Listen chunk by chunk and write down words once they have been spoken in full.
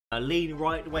I leaned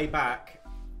right way back,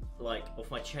 like, off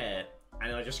my chair,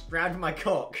 and I just grabbed my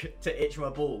cock to itch my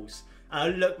balls. And I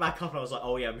looked back up and I was like,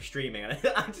 oh yeah, I'm streaming. And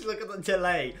I just look at the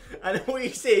delay, and all you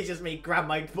see is just me grab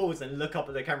my balls and look up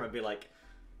at the camera and be like,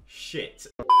 shit.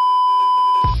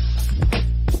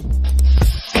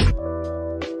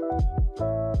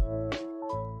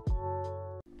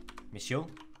 Monsieur?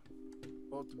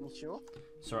 Monsieur?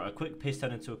 Sorry, a quick piss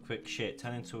turned into a quick shit,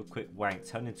 turned into a quick wank,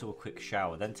 turned into a quick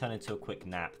shower, then turned into a quick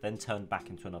nap, then turned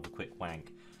back into another quick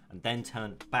wank, and then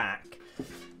turned back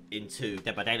into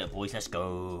Dead by Daylight, boys. Let's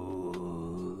go.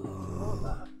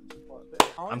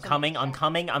 I'm coming hard.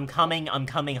 I'm coming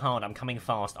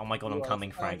fast. Oh my god, I'm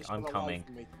coming, Frank. I'm coming.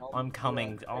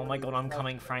 Oh my god, I'm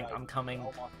coming, Frank. I'm coming,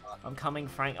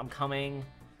 Frank. I'm coming.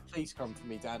 Please come for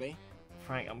me, Daddy.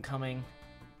 Frank, I'm coming.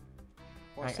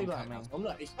 What's he like? Oh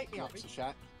look, he's taking me up to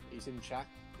Shaq. He's in Shaq.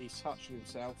 He's touching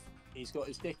himself. He's got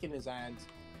his dick in his hand.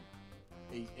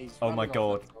 He's oh my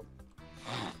god.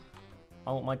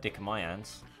 I want my dick in my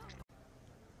hands.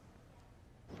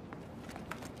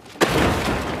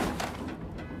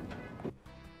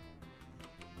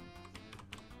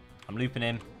 I'm looping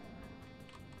him.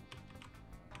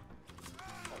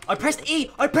 I pressed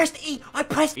E! I pressed E! I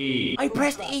pressed E! I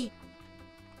pressed E!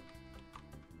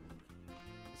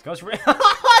 This guy's real.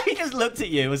 He just looked at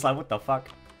you and was like, what the fuck?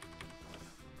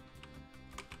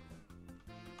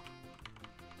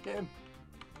 Get him.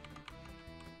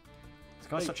 This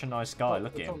guy's such a nice guy,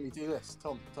 look at him. Tom, you do this.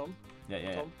 Tom.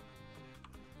 Yeah. Tom.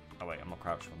 Oh wait, I'm not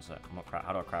crouched, one sec. I'm not crouched.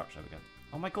 How do I crouch? There we go.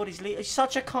 Oh my god, he's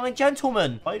such a kind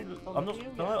gentleman! I'm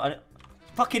not... No,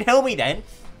 fucking help me then!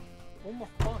 Oh my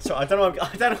god. So I don't know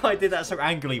why I did that so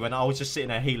angrily when I was just sitting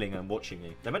there healing and watching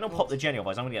you. They better not pop the gen,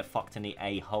 otherwise I'm gonna get fucked in the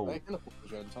a-hole. They're gonna pop the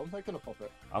gen, Tom. They're gonna pop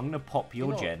it. I'm gonna pop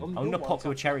your gen. I'm gonna pop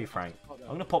your cherry, Frank. I'm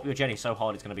gonna pop your Jenny so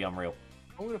hard it's gonna be unreal.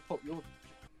 I'm gonna pop your...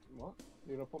 What?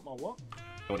 You're gonna pop my what?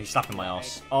 God, he's slapping my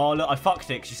ass. Oh look, I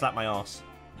fucked it because she slapped my ass.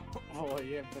 Oh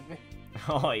yeah, baby.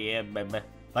 Oh yeah, baby.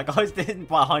 That guy's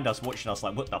behind us watching us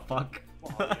like, what the fuck?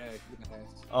 Oh yeah,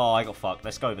 goodness. Oh, I got fucked.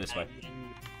 Let's go over this way.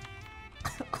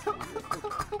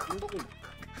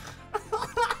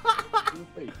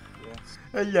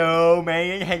 Hello,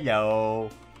 man. Hello.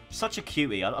 Such a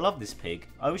cutie. I love this pig.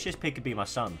 I wish this pig could be my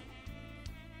son.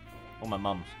 Or my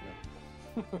mum's.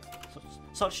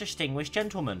 Such a distinguished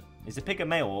gentleman. Is the pig a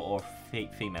male or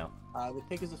female? The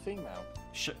pig is a female.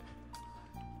 Show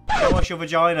us your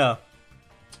vagina.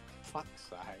 Fuck's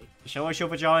sake. Show us your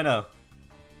vagina.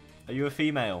 Are you a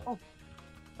female? Oh,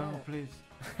 yeah. Oh please.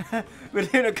 We're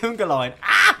doing a conga line.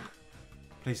 Ah!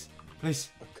 Please. A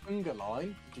conga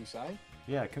line, did you say?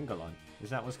 Yeah, a conga line. Is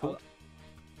that what it's called?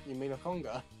 You mean a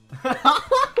conga?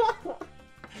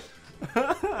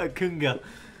 A conga.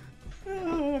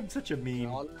 Oh, I'm such a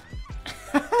meme.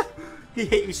 He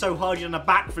hit you so hard you're on a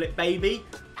backflip, baby.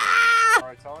 Ah!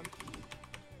 Right on.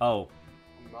 Oh.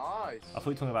 Nice. I thought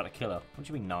you were talking about a killer. What do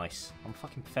you mean nice? I'm a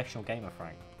fucking professional gamer,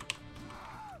 Frank.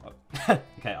 Oh.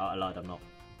 Okay, I lied, I'm not.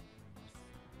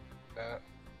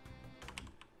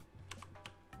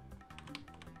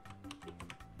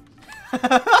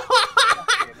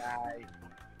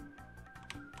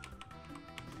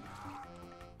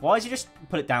 Why is he just...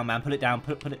 Put it down, man. Put it down.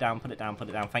 Put it down. Put it down. Put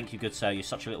it down. Thank you, good sir. You're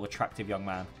such a little attractive young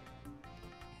man.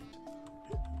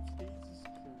 Jesus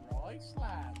Christ,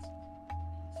 lad.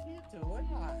 What are you doing,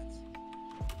 lad?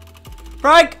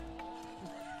 Frank!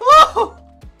 Woo!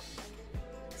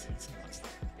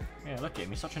 Yeah, look at him.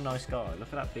 He's such a nice guy.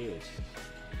 Look at that beard.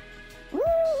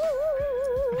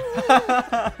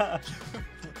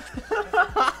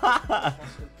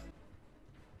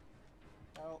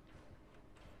 Help.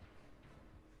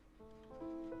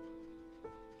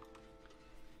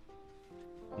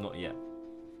 Not yet.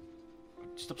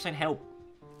 Stop saying help.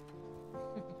 I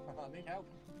need help.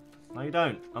 No, you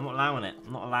don't. I'm not allowing it.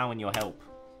 I'm not allowing your help.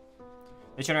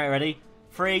 Is generator ready?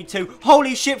 3, 2.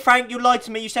 Holy shit, Frank! You lied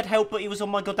to me. You said help, but he was on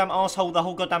my goddamn asshole the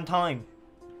whole goddamn time.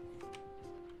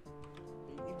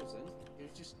 He wasn't. He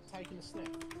was just taking a sniff.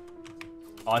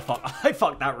 I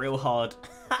fucked that real hard.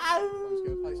 I was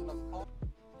going to place another part.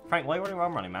 Frank, why are you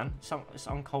running, man? It's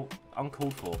uncalled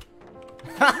for.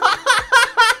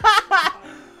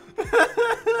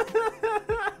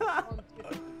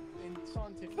 In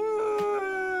scientific. You're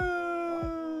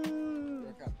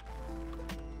okay.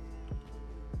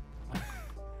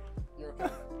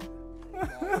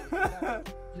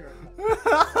 You're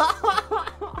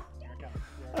okay.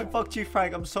 I fucked you,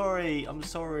 Frank. I'm sorry. I'm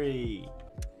sorry.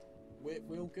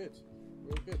 We're all good.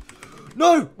 We're all good.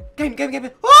 No! Game.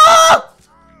 Ah!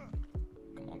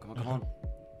 Come on.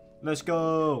 Let's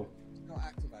go. It's not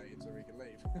activated, so we can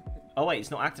leave. Oh wait,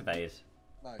 it's not activated.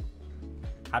 No.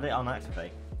 How did it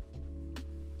unactivate?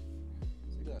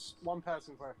 Yes, one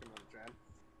person's working on it, Jen.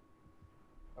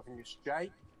 I think it's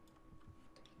Jake.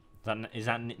 Is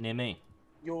that near me?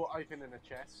 You're opening a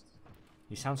chest.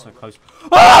 You sound so close.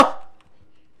 Ah!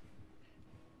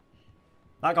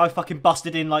 That guy fucking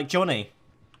busted in like Johnny.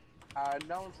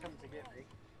 No one's coming to get me.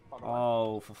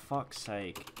 Oh, for fuck's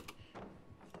sake.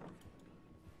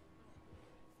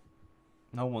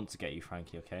 No one wants to get you,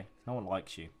 Frankie, okay? No one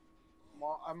likes you.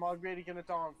 Well, am I really going to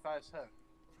die on first hit?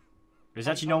 There's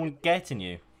actually no one getting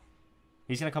you.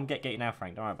 He's going to come get you now,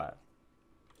 Frank. Don't worry about it.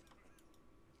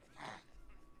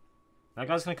 That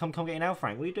guy's going to come get you now,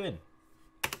 Frank. What are you doing?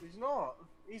 He's not.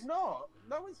 He's not.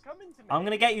 No one's coming to me. I'm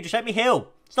going to get you. Just let me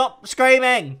heal. Stop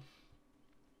screaming.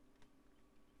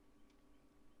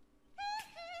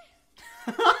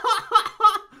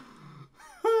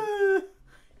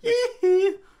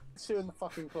 Two in the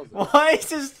fucking closet. Why is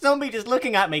this zombie just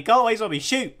looking at me? Go away, zombie.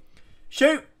 Shoot.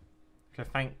 Shoot.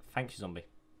 Okay, thank you, zombie.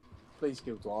 Please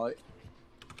kill Dwight.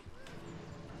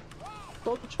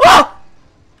 Dodge. Ah!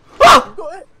 Ah! You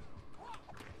got it.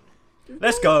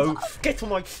 Let's go. Get on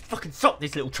my fucking suck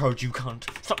this little trode, you cunt.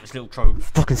 Suck this little trode.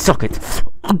 Fucking suck it.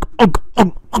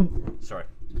 Sorry,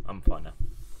 I'm fine now.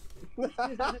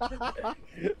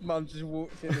 Mum just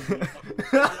walked in.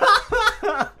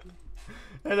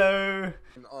 Hello.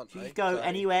 If you could go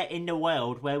anywhere in the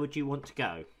world, where would you want to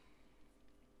go?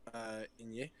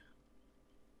 In you.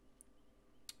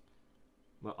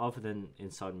 Well, other than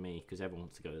inside me, because everyone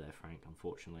wants to go there, Frank,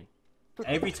 unfortunately.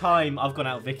 Every time I've gone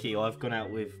out with Vicky or I've gone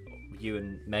out with you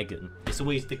and Megan, it's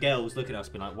always the girls looking at us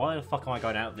being like, why the fuck am I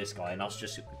going out with this guy? And us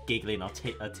just giggling our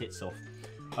tits off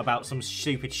about some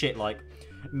stupid shit like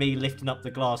me lifting up the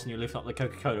glass and you lifting up the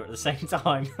Coca-Cola at the same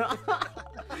time.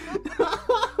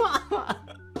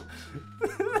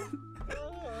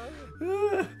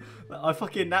 I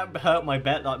fucking, that hurt my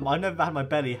belly. Like, I never had my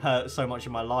belly hurt so much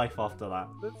in my life after that.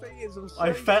 The thing is,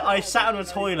 I sat on a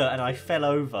toilet and I fell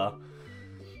over.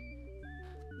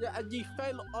 Yeah, and you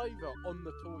fell over on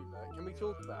the toilet. Can we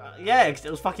talk about it? Yeah, cause it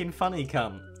was fucking funny,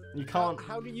 cunt. You can't.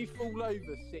 How do you fall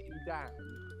over sitting down?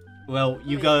 Well,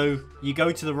 you go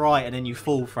to the right and then you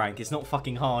fall, Frank. It's not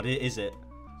fucking hard, is it?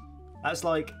 That's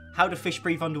like, how do fish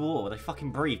breathe underwater? They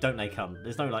fucking breathe, don't they, cunt?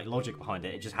 There's no like logic behind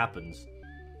it. It just happens.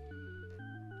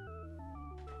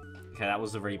 Okay, that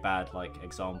was a really bad like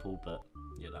example, but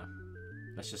you know,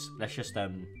 let's just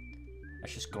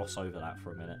gloss over that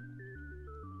for a minute.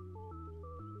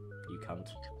 You cunt.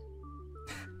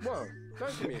 Well,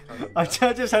 don't give me a cunt.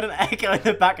 I just had an echo in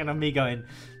the back and of me going,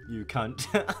 you cunt.